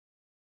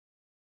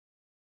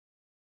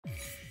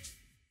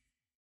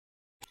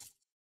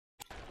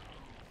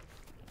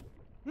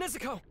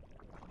Nezuko!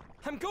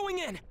 I'm going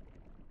in!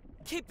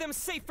 Keep them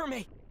safe for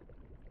me!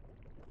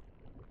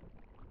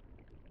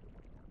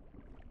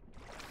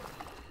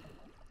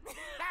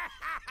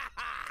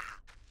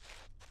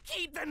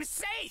 Keep them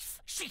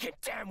safe! She can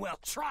damn well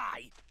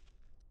try!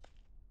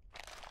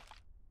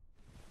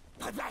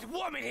 But that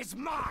woman is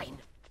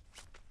mine!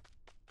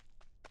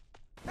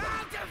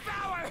 I'll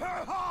devour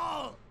her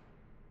whole!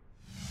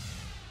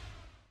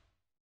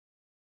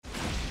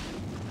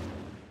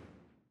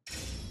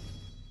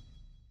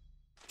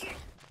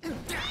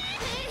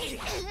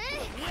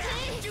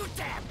 You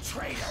damn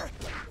traitor!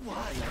 Why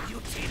are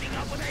you teaming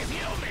up with a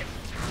human?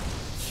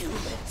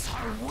 Humans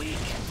are weak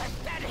and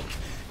pathetic!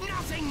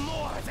 Nothing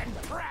more than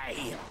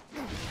prey!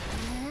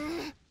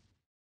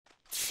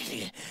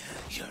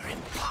 You're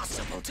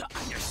impossible to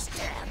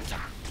understand!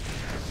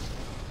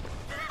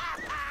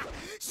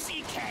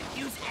 She can't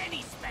use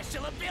any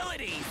special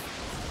abilities!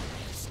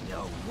 There's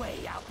no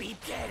way I'll be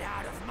get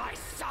out of my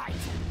sight!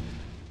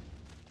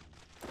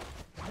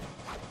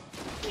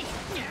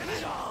 Damn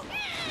it all!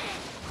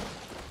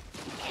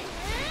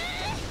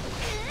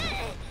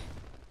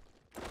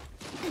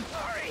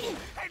 Hurry!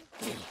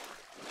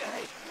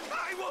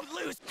 I won't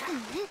lose!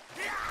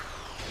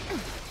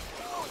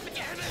 Oh,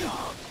 damn it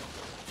all!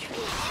 Get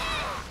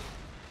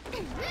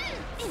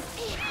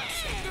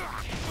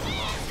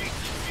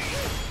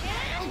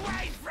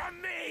away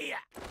from me!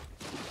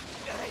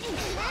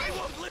 I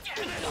won't look at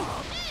it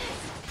all!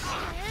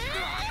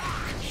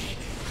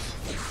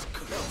 This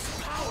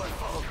girl's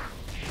powerful!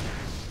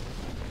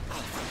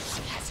 Although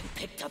she hasn't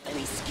picked up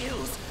any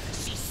skills,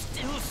 she's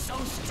still so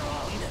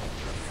strong!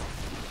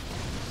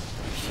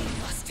 He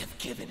must have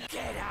given her.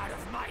 Get out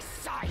of my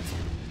sight!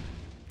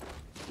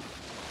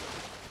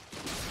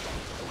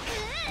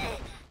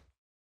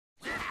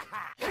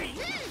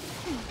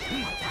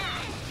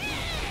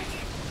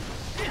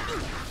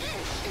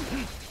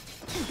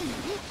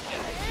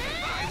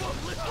 I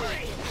won't let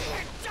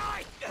her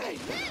die! I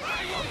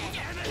won't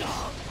damn it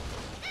all!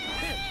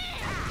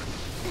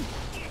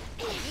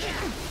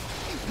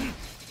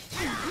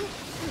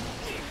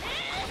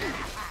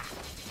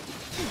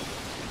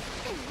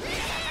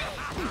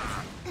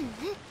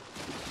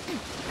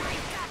 I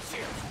got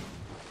you!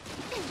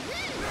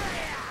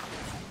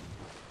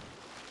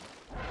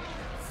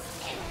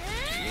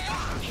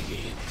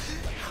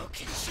 How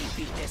can she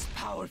be this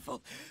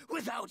powerful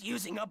without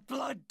using a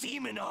blood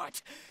demon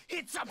art?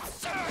 It's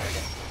absurd!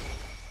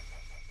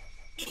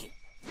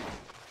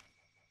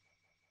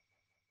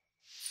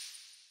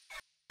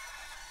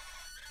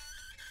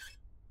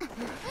 I'm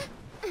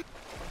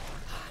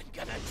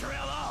gonna drill a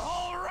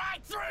hole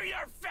right through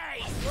your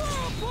face!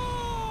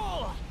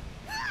 Whirlpool!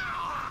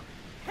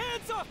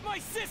 Hands off my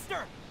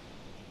sister!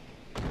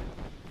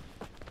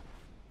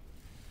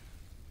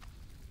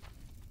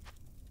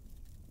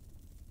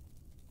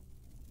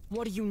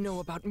 What do you know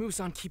about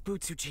Muzan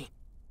Kibutsuji?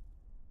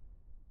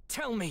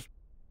 Tell me!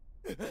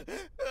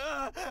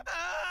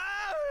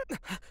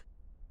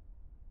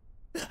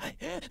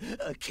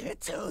 I can't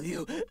tell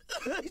you.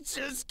 I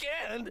just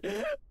can't.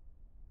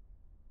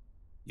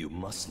 You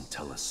mustn't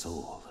tell a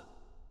soul.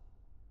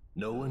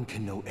 No one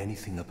can know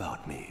anything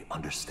about me,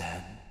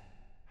 understand?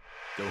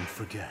 Don't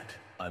forget,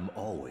 I'm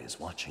always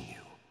watching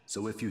you.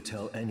 So if you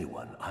tell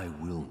anyone, I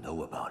will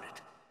know about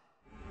it.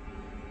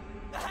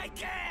 I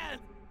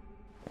can't!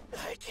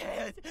 I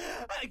can't!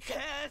 I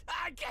can't!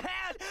 I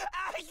can't!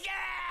 I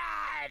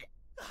can't!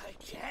 I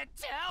can't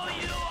tell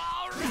you,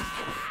 all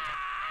right!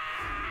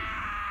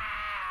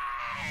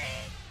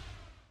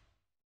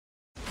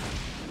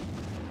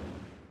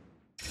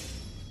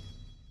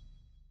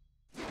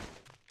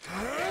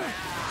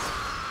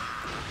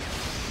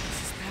 This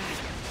is bad.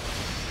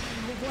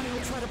 The one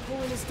who'll try to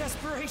pull in his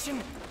desperation. I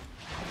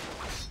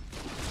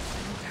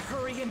need to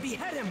hurry and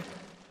behead him!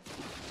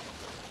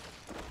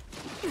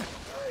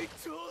 I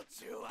told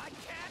you I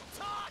can't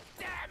talk,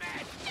 damn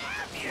it!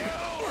 Damn you!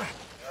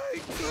 I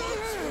told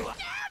you!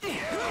 Damn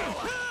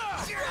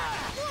you!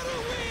 What a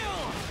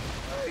wheel!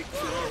 I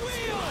told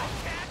you I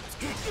can't...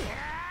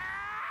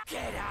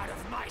 Get out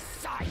of my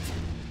sight!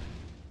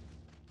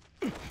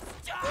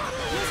 Stop!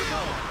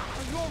 Nezuko!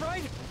 Are you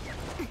alright?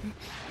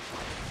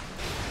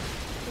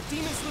 The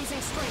demon's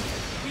losing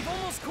strength. We've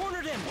almost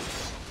cornered him!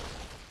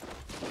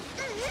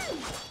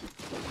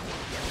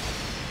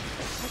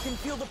 I can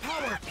feel the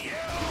power! You!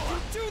 You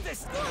do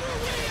this! What a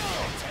wheel!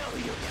 I tell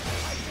you!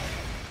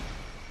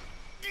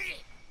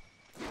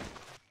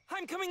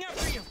 I'm coming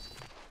after you!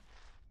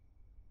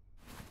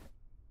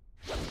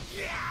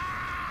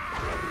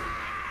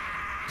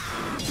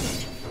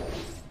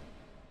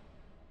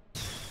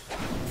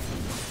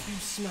 You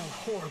smell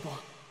horrible.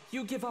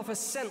 You give off a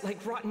scent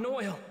like rotten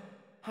oil.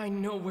 I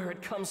know where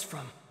it comes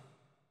from.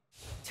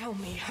 Tell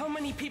me, how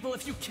many people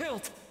have you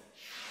killed?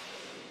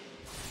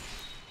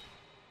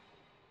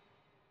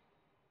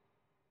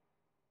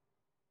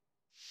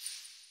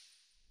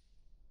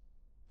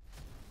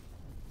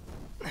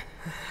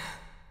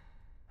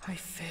 I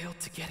failed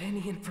to get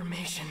any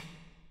information.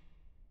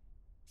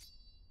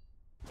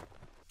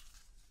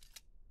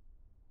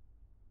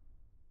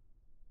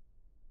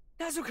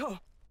 Nezuko!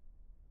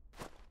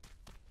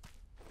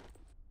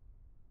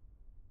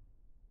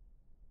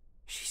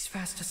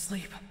 fast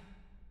asleep.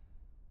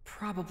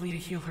 Probably to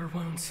heal her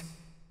wounds.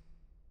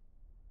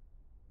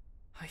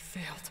 I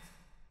failed.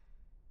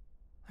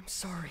 I'm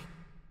sorry.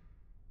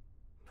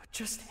 But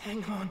just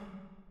hang on.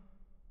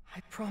 I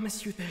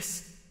promise you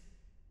this.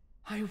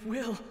 I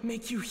will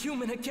make you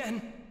human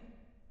again!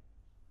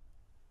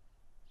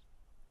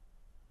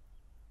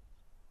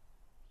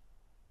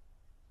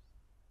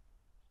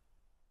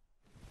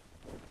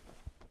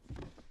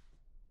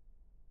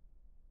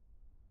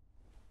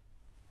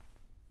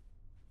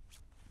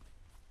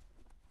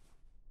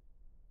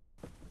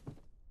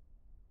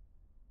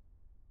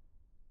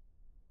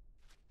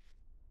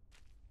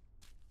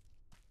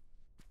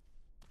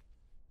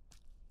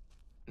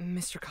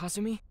 Mr.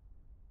 Kazumi?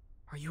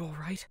 Are you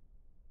alright?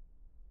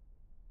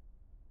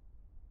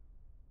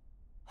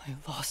 I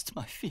lost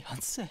my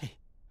fiancée.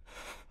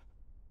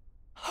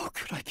 How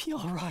could I be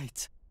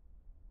alright?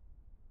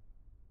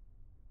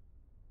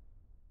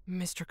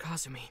 Mr.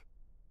 Kazumi,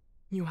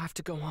 you have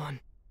to go on.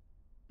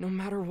 No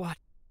matter what.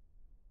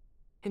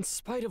 In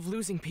spite of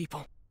losing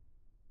people.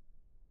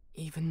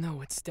 Even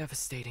though it's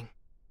devastating.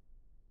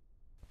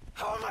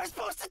 How am I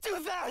supposed to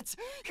do that?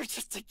 You're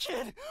just a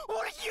kid.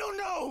 What do you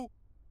know?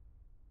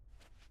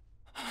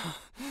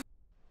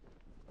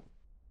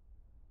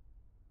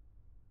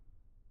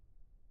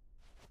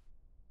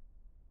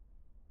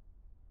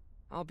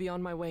 I'll be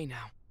on my way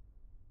now.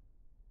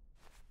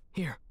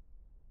 Here.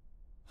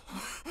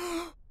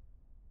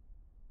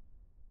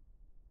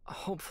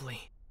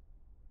 Hopefully,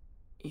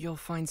 you'll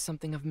find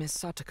something of Miss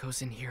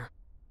Satoko's in here.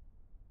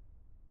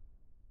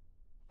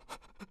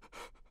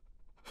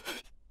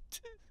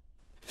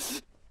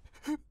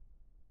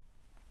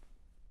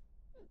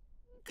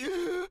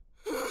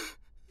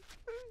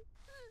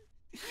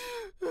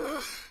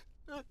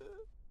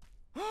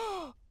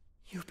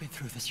 You've been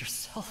through this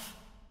yourself,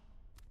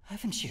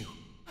 haven't you?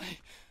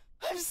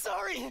 I'm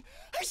sorry!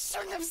 I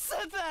shouldn't have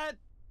said that!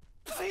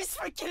 Please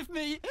forgive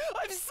me!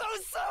 I'm so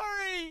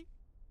sorry!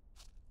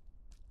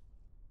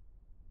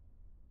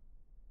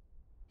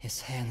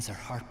 His hands are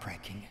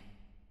heartbreaking.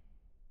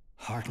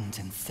 Hardened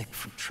and thick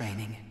from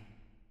training.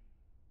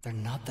 They're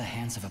not the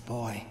hands of a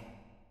boy.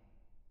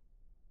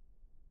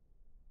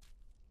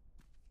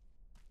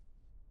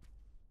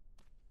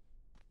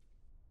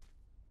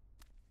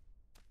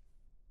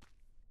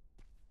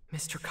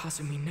 Mr.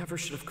 Kazumi never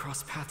should have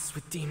crossed paths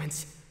with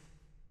demons.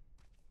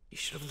 He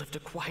should have lived a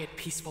quiet,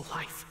 peaceful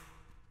life.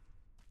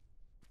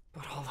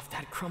 But all of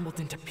that crumbled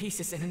into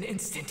pieces in an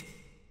instant.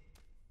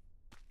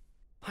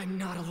 I'm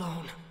not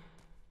alone.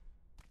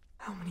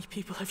 How many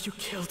people have you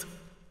killed?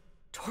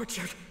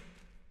 Tortured?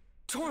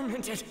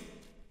 Tormented?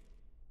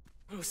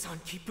 Usan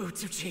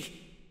Kibutsuji.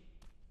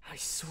 I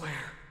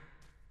swear.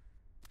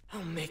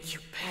 I'll make you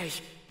pay.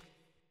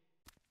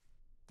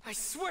 I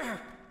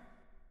swear!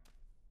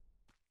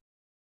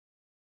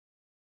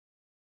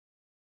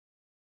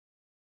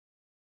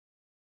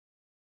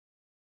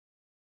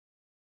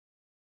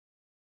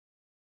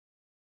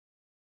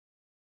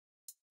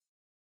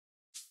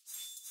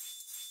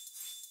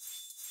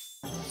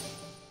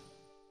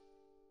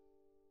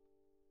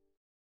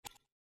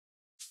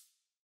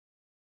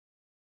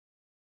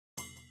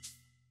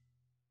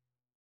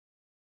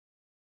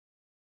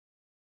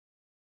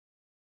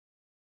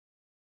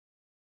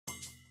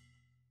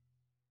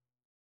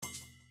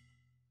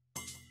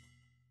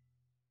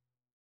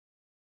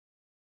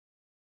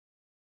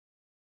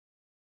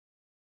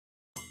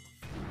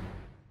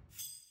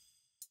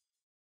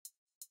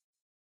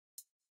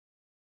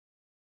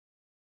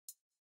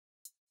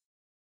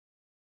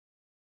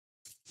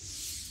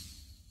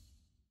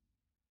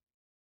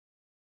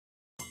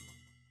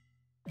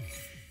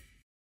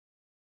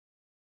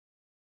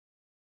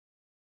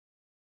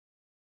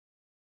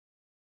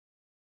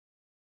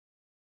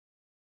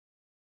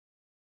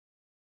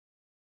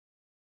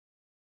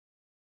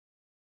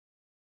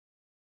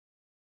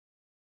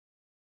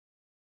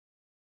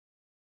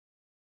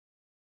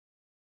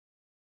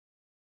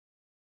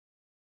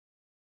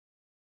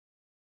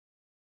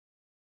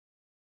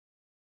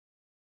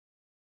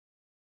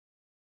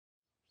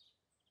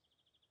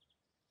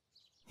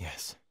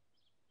 Yes.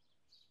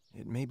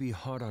 It may be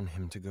hard on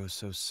him to go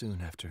so soon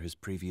after his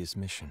previous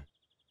mission.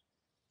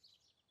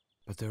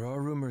 But there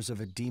are rumors of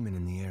a demon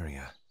in the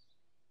area.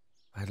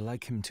 I'd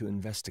like him to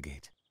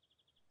investigate.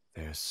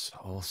 There's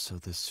also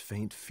this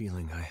faint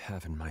feeling I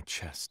have in my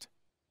chest.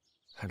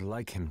 I'd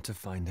like him to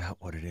find out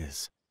what it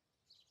is.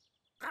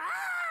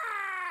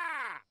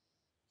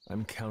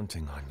 I'm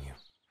counting on you.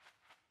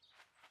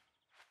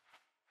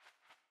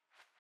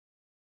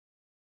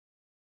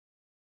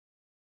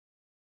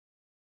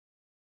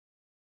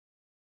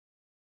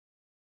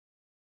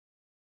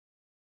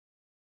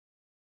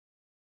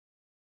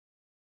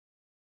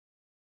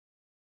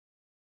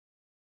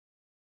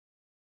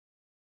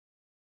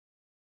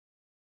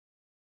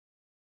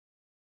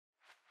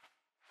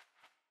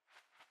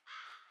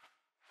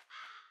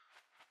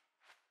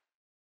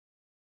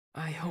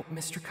 I hope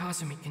Mr.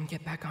 Kazumi can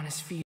get back on his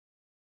feet.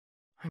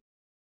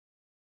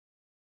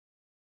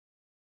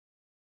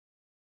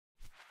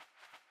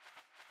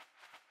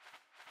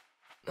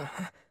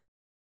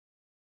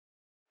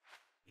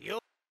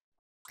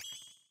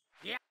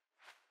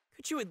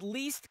 Could you at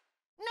least...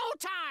 No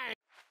time!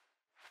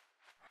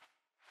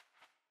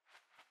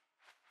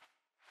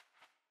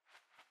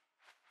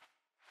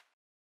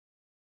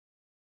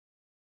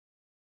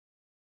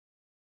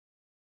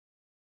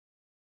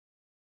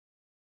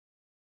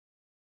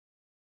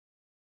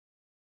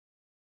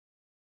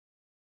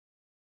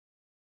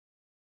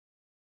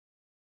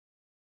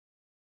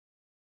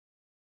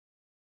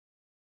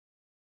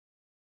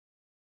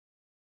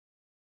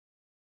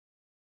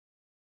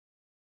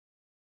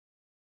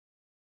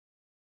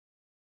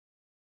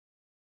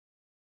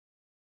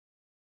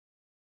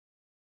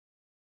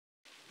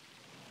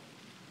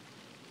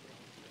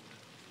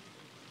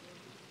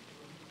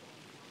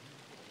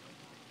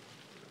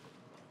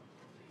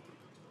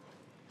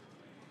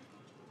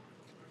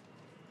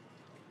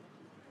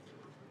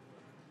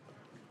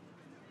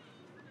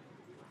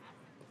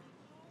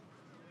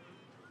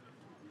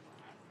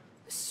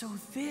 So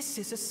this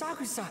is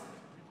Asakusa.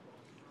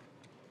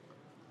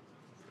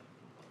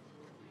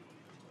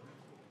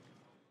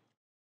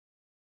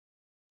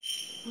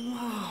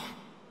 Whoa.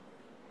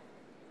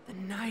 The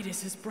night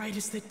is as bright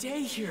as the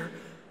day here.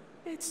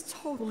 It's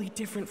totally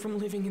different from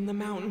living in the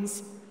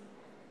mountains.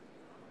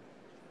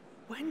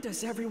 When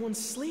does everyone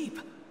sleep?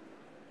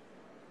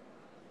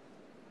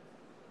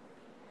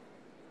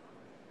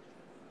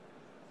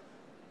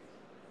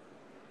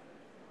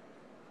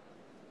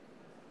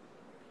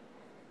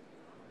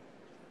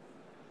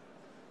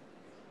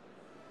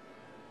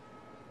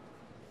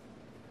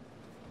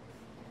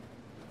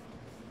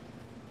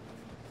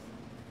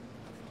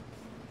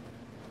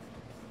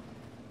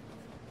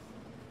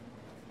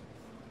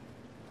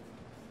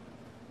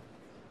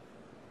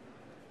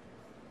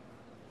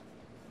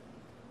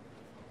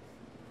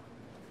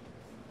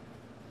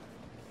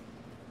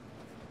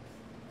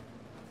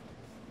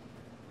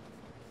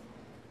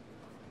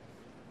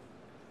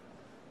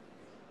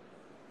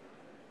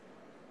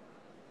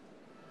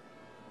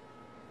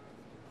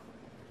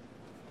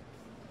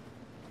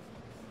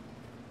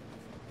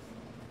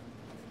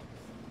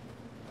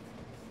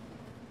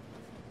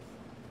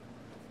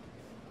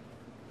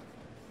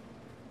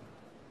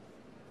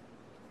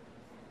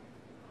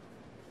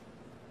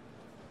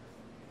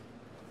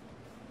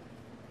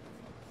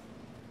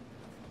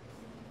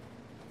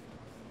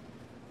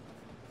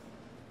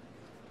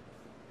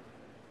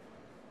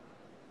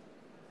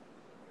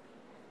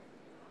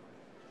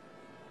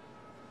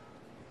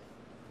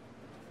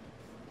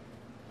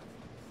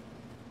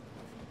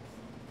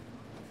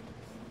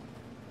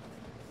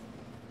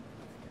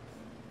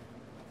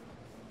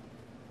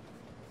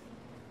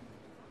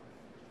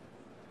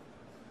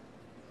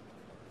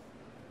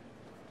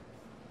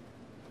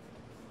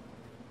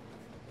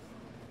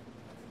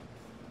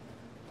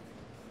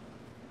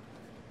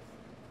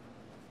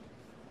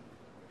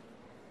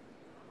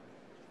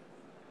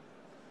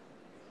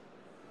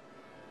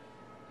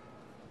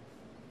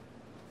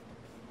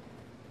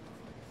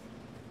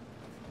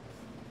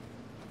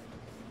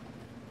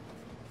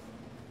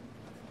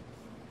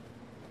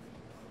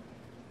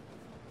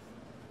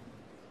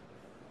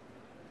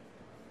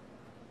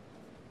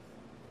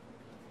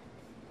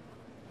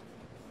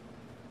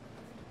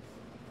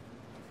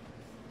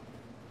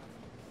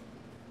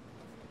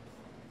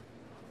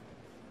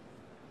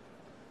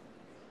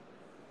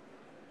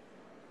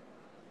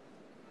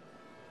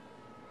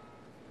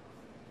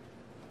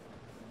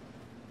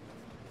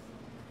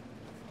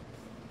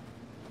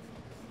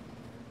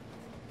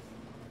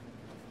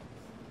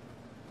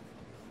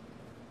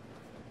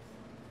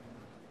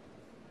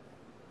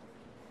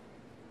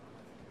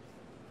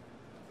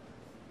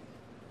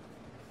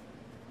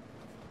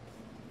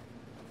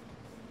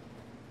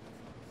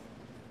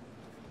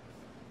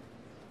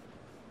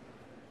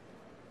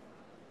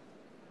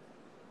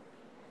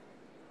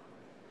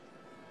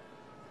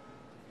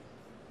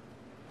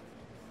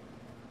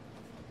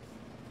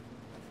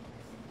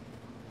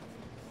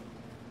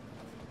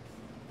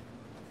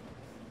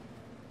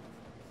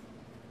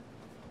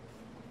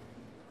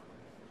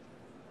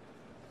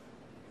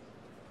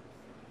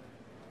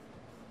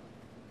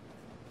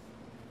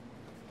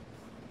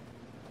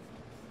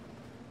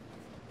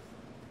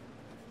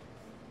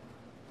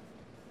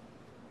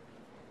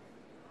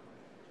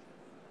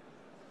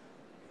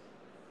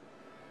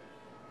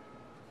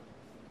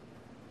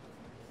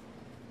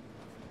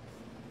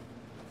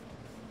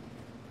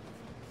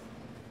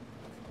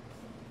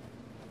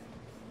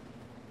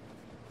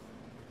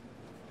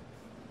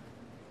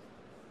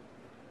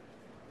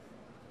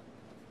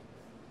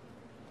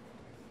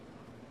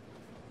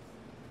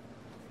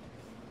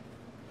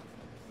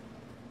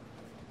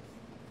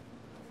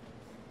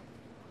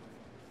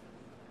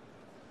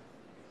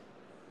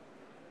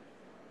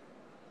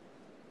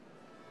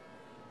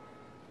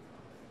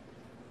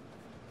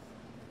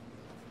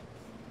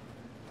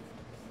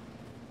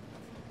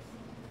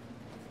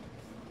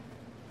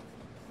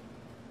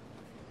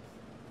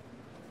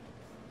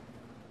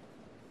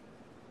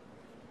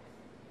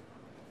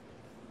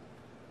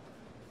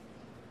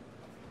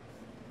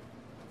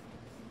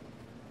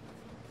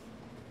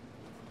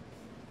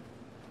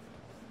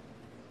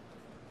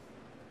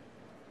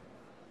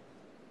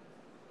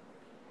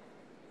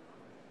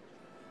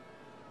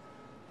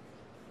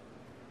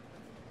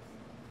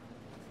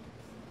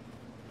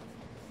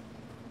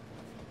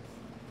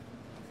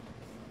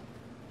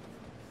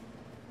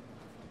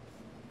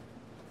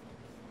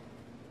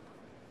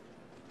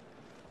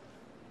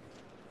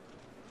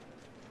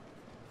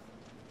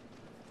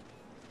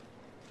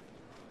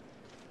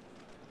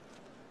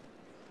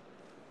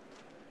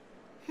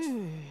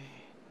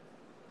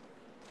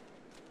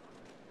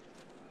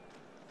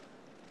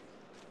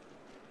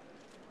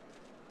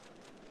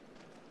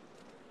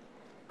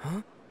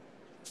 Huh?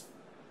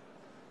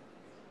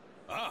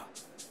 Ah.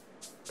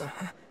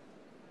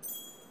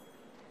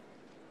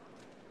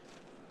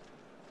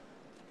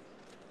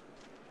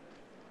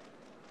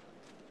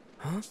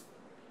 Huh?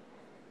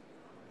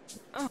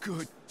 Oh,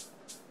 good.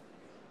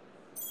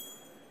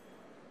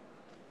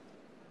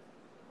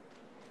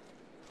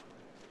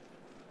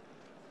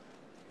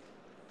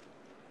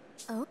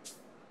 Oh?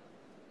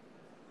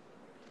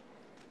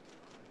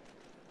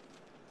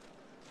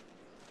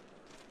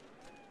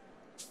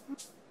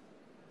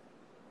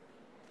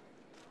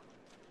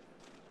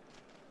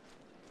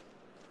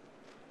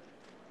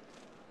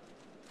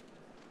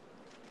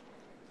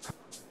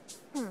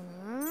 Hmm?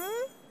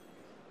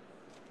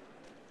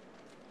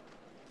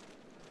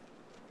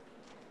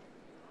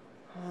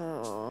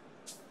 Oh.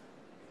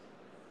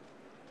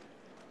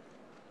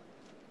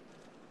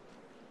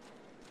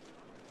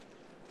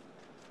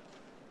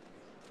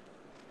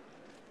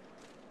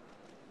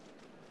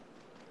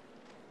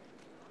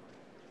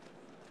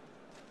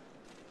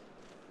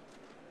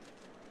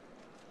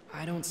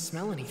 I don't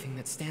smell anything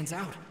that stands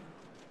out.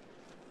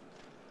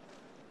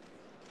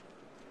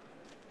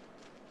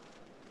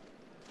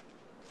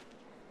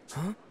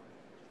 Huh?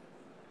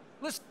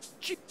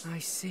 I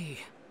see.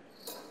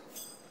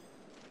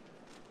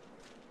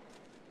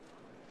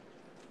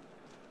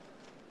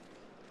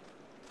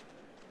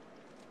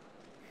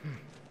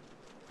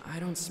 I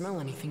don't smell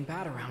anything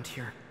bad around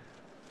here.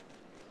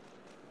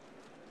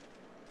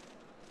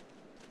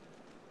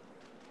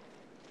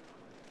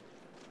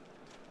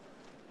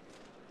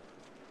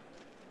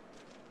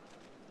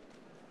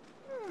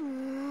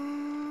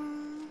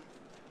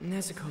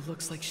 Nezuko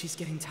looks like she's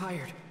getting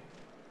tired.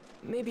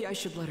 Maybe I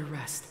should let her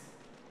rest.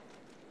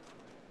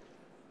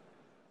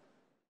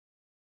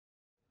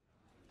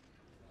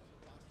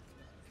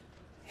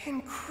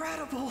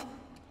 Incredible!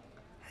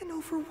 And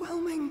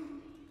overwhelming!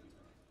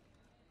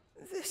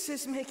 This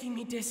is making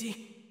me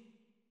dizzy.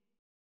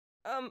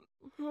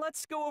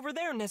 Let's go over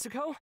there,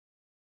 Nezuko.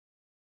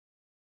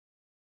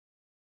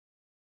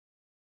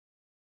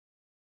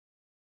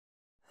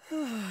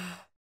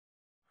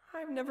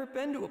 I've never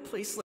been to a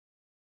place like...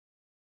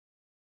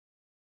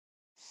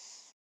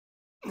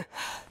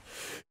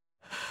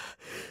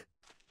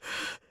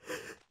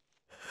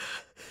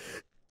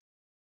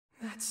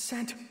 That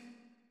scent...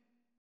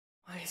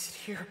 Why is it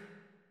here?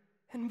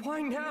 And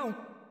why now?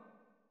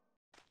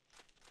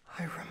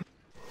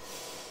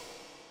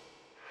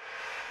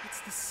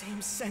 It's the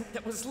same scent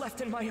that was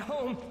left in my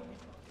home.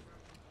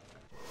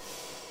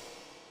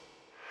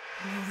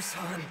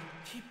 Muzan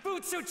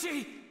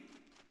Kibutsuji!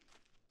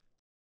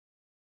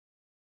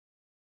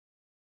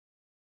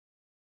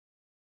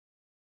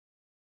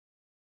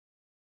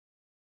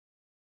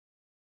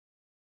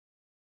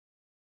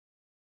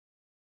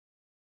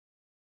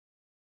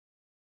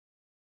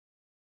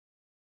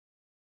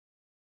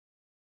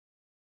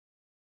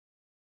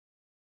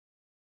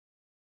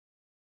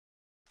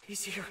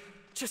 He's here,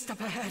 just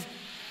up ahead.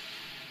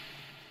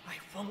 I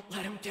won't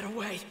let him get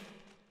away.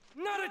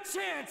 Not a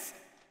chance!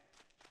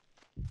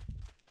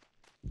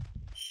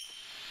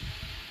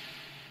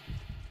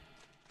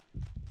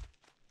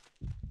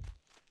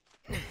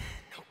 No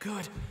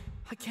good.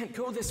 I can't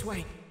go this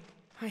way.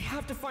 I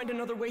have to find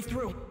another way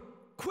through.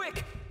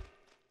 Quick!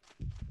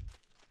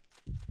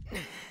 No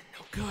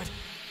good.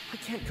 I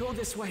can't go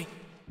this way.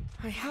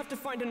 I have to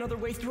find another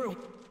way through.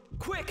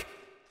 Quick!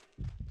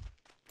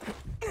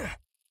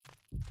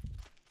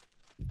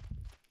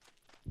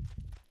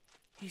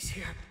 He's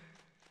here.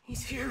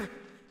 He's here.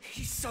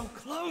 He's so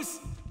close.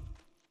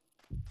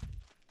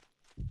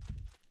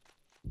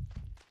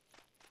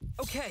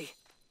 Okay.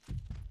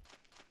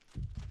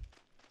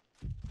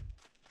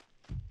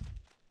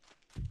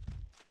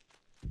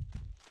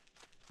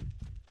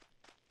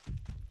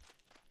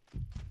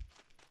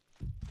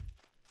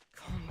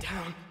 Calm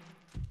down.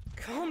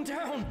 Calm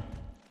down.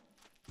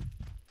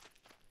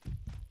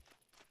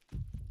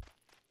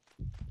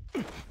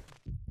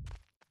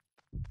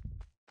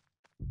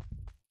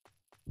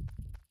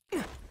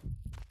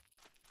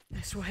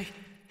 This way.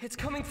 It's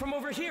coming from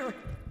over here.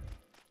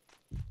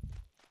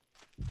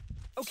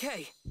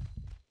 Okay.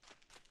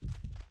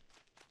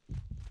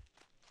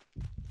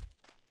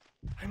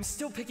 I'm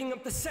still picking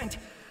up the scent.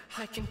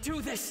 I can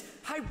do this.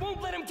 I won't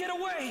let him get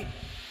away.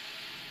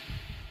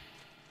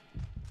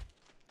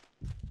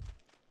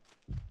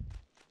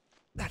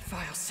 That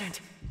vile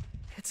scent.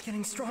 It's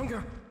getting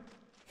stronger.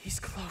 He's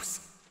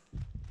close.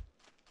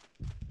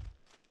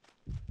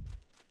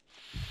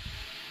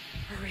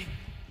 Hurry.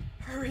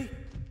 Hurry.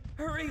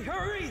 Hurry,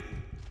 hurry!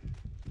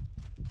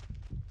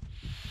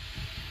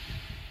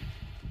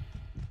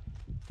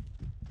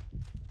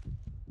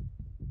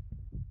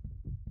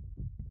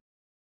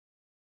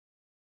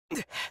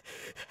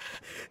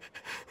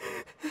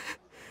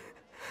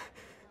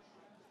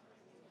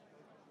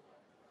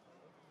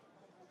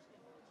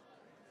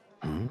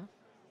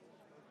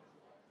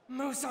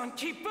 Muzan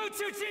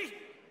Kibutsuji!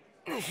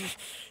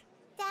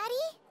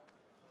 Daddy?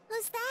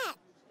 Who's that?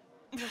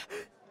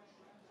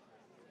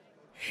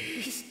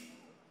 He's...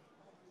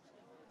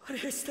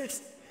 What is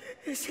this?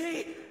 Is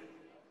he...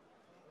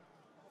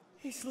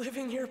 He's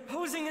living here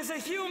posing as a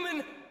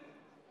human!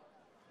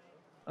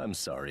 I'm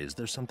sorry, is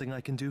there something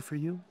I can do for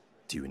you?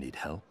 Do you need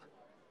help?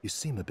 You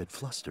seem a bit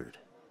flustered.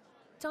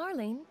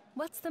 Darling,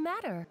 what's the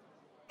matter?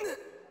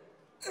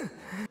 They're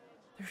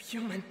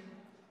human.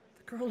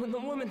 The girl and the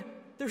woman,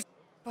 they're...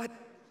 But...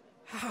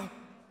 how?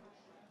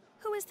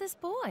 Who is this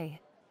boy?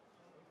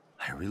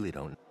 I really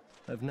don't...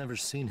 I've never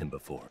seen him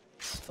before.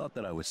 Thought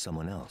that I was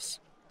someone else.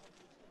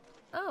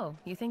 Oh,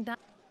 you think that...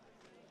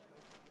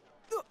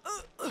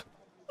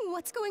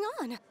 What's going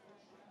on?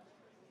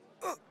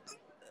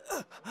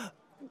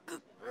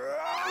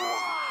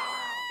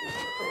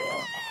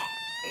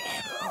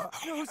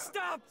 No,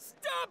 stop!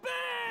 Stop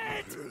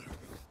it!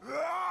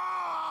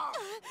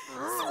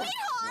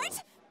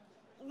 Sweetheart!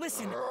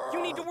 Listen,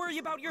 you need to worry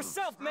about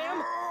yourself,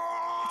 ma'am!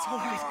 It's all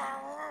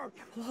right.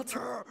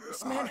 Walter,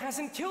 this man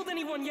hasn't killed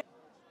anyone yet.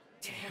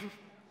 Damn.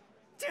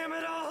 Damn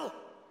it all!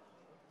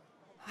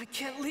 I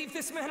can't leave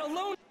this man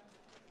alone!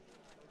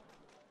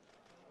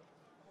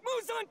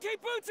 Muzan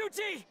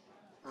Kibutsuji!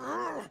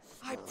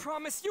 I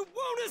promise you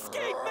won't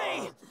escape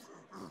me!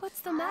 What's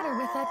the matter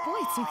with that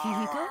boy,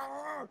 Tsukihiko?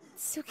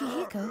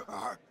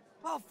 Tsukihiko?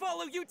 I'll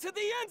follow you to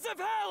the ends of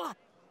hell!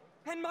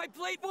 And my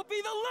blade will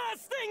be the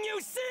last thing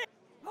you see!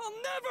 I'll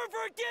never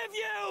forgive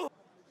you!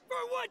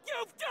 For what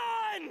you've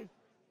done!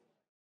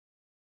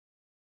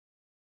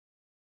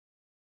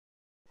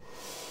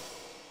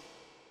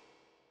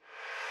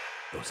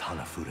 Those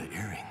Hanafuda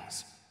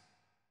earrings.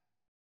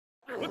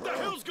 What the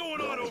hell's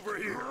going on over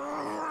here?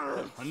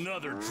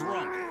 Another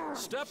drunk.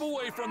 Step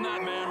away from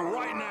that man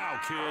right now,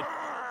 kid.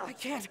 I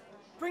can't!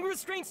 Bring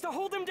restraints to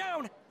hold him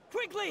down!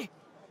 Quickly!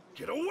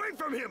 Get away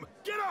from him!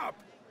 Get up!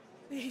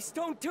 Please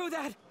don't do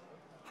that!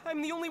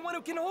 I'm the only one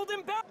who can hold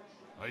him back!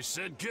 I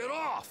said get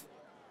off!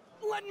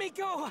 Let me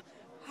go!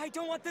 I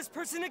don't want this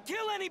person to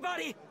kill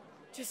anybody!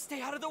 Just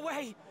stay out of the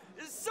way!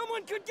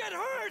 Someone could get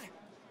hurt!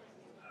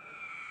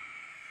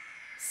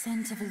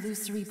 Scent of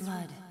illusory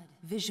blood.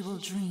 Visual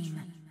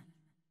dream.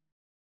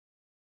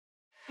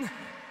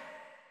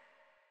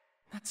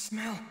 That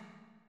smell...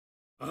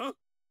 Huh?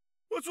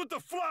 What's with the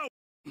flower?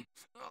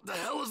 What the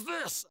hell is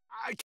this?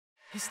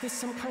 Is this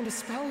some kind of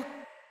spell?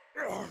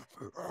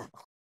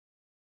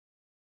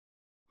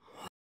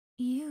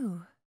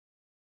 You.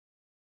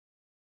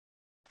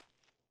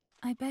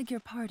 I beg your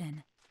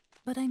pardon,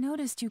 but I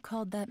noticed you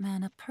called that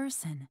man a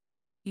person,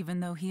 even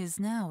though he is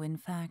now, in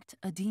fact,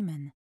 a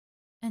demon.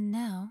 And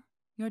now,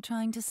 you're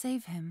trying to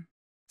save him.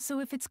 So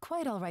if it's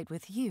quite all right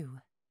with you,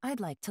 I'd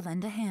like to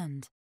lend a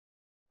hand.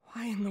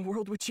 Why in the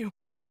world would you...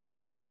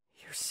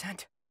 You're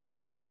sent.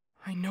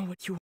 I know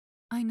what you...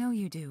 I know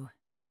you do.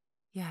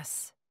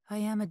 Yes, I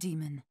am a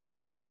demon.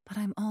 But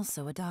I'm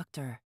also a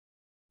doctor.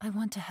 I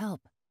want to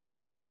help.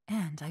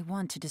 And I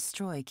want to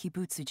destroy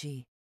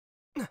Kibutsuji.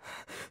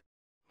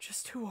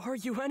 Just who are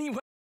you anyway?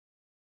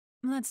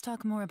 Let's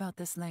talk more about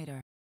this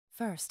later.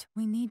 First,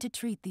 we need to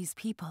treat these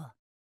people.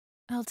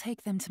 I'll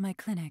take them to my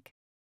clinic.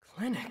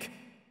 Clinic?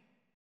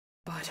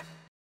 But...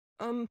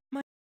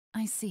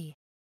 I see.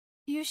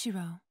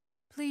 Yushiro,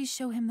 please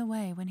show him the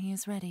way when he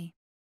is ready.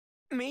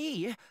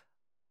 Me?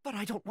 But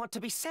I don't want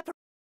to be separate.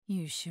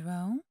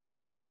 Yushiro,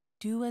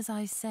 do as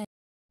I say.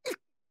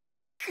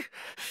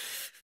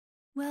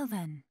 Well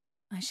then,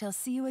 I shall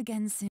see you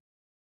again soon.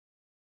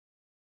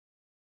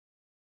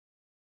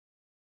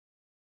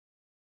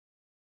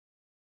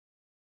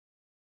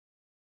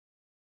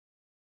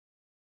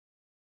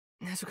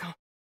 Nezuko.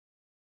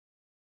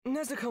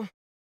 Nezuko!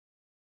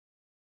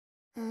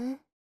 Huh?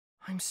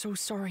 I'm so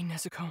sorry,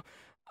 Nezuko.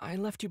 I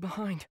left you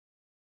behind.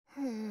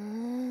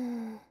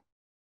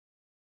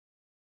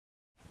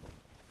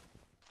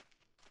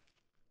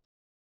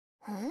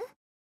 Huh?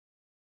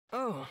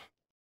 Oh.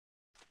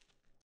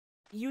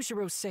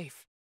 Yushiro's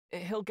safe.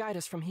 He'll guide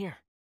us from here.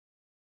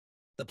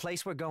 The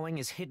place we're going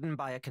is hidden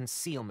by a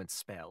concealment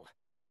spell.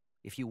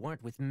 If you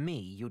weren't with me,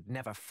 you'd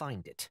never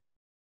find it.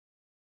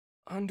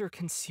 Under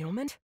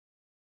concealment?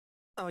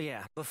 Oh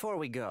yeah, before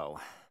we go.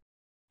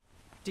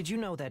 Did you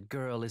know that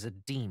girl is a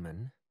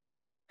demon?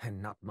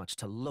 And not much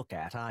to look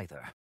at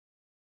either.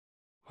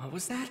 What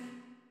was that?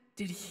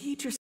 Did he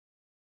just...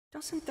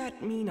 Doesn't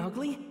that mean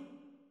ugly?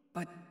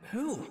 But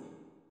who?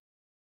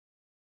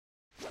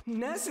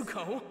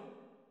 Nezuko?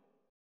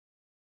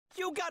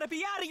 You gotta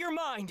be out of your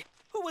mind!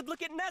 Who would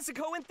look at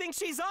Nezuko and think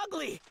she's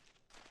ugly?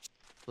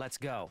 Let's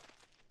go.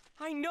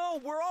 I know,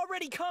 we're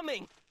already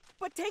coming!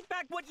 But take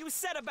back what you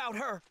said about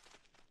her!